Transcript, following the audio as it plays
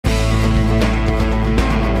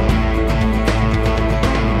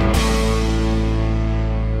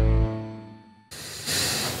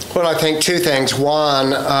Well, I think two things.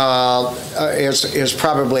 One is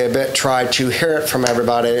probably a bit tried to hear it from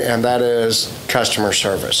everybody, and that is customer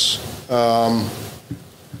service. But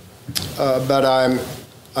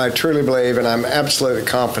I truly believe, and I'm absolutely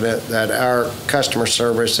confident, that our customer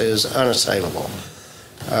service is unassailable.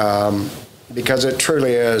 Because it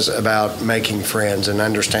truly is about making friends and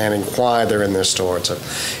understanding why they're in this store.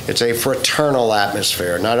 It's a fraternal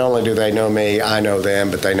atmosphere. Not only do they know me, I know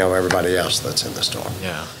them, but they know everybody else that's in the store.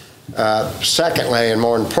 Yeah. Secondly, and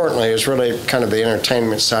more importantly, is really kind of the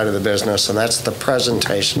entertainment side of the business, and that's the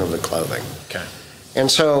presentation of the clothing. Okay. And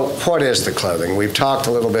so what is the clothing? We've talked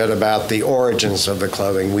a little bit about the origins of the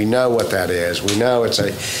clothing. We know what that is. We know it's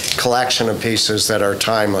a collection of pieces that are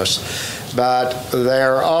timeless. But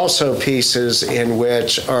there are also pieces in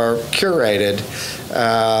which are curated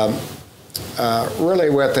really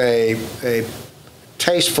with a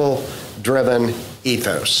tasteful, driven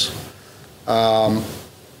ethos.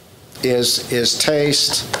 Is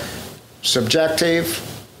taste subjective?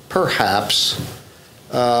 Perhaps.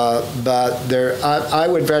 But I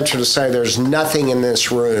would venture to say there's nothing in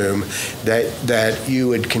this room that you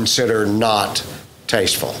would consider not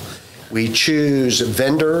tasteful. We choose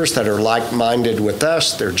vendors that are like-minded with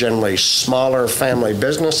us. They're generally smaller family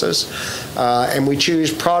businesses. And we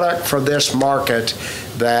choose product for this market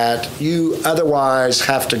that you otherwise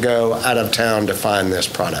have to go out of town to find this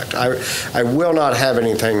product. I will not have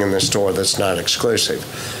anything in this store that's not exclusive.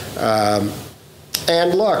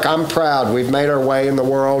 And look, I'm proud. We've made our way in the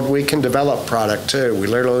world. We can develop product too. We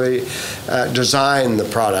literally design the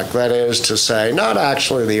product. That is to say, not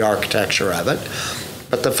actually the architecture of it,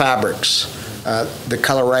 but the fabrics, the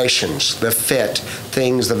colorations, the fit,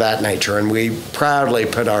 things of that nature. And we proudly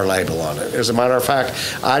put our label on it. As a matter of fact,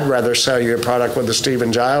 I'd rather sell you a product with the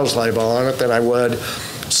Steven Giles label on it than I would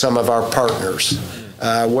some of our partners.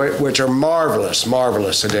 Which are marvelous,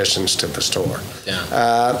 marvelous additions to the store.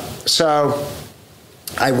 Yeah. So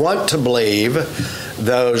I want to believe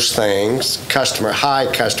those things, high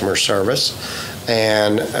customer service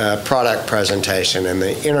and product presentation and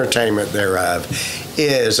the entertainment thereof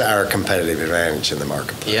is our competitive advantage in the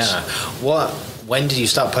marketplace. Yeah. When did you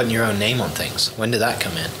start putting your own name on things? When did that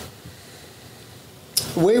come in?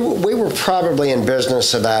 We were probably in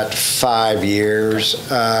business about 5 years.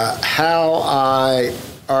 How I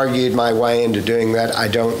argued my way into doing that, I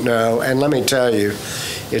don't know. And let me tell you,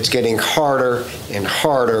 it's getting harder and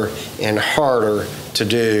harder and harder to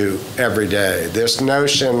do every day. This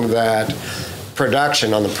notion that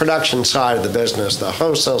production, on the production side of the business, the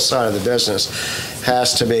wholesale side of the business,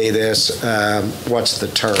 has to be this, what's the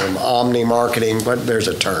term, omni-marketing, but there's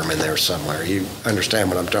a term in there somewhere. You understand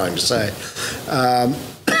what I'm trying to say.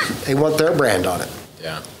 They want their brand on it.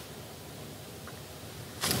 Yeah.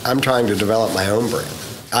 I'm trying to develop my own brand.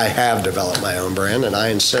 I have developed my own brand, and I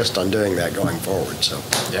insist on doing that going forward. So.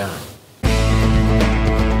 Yeah.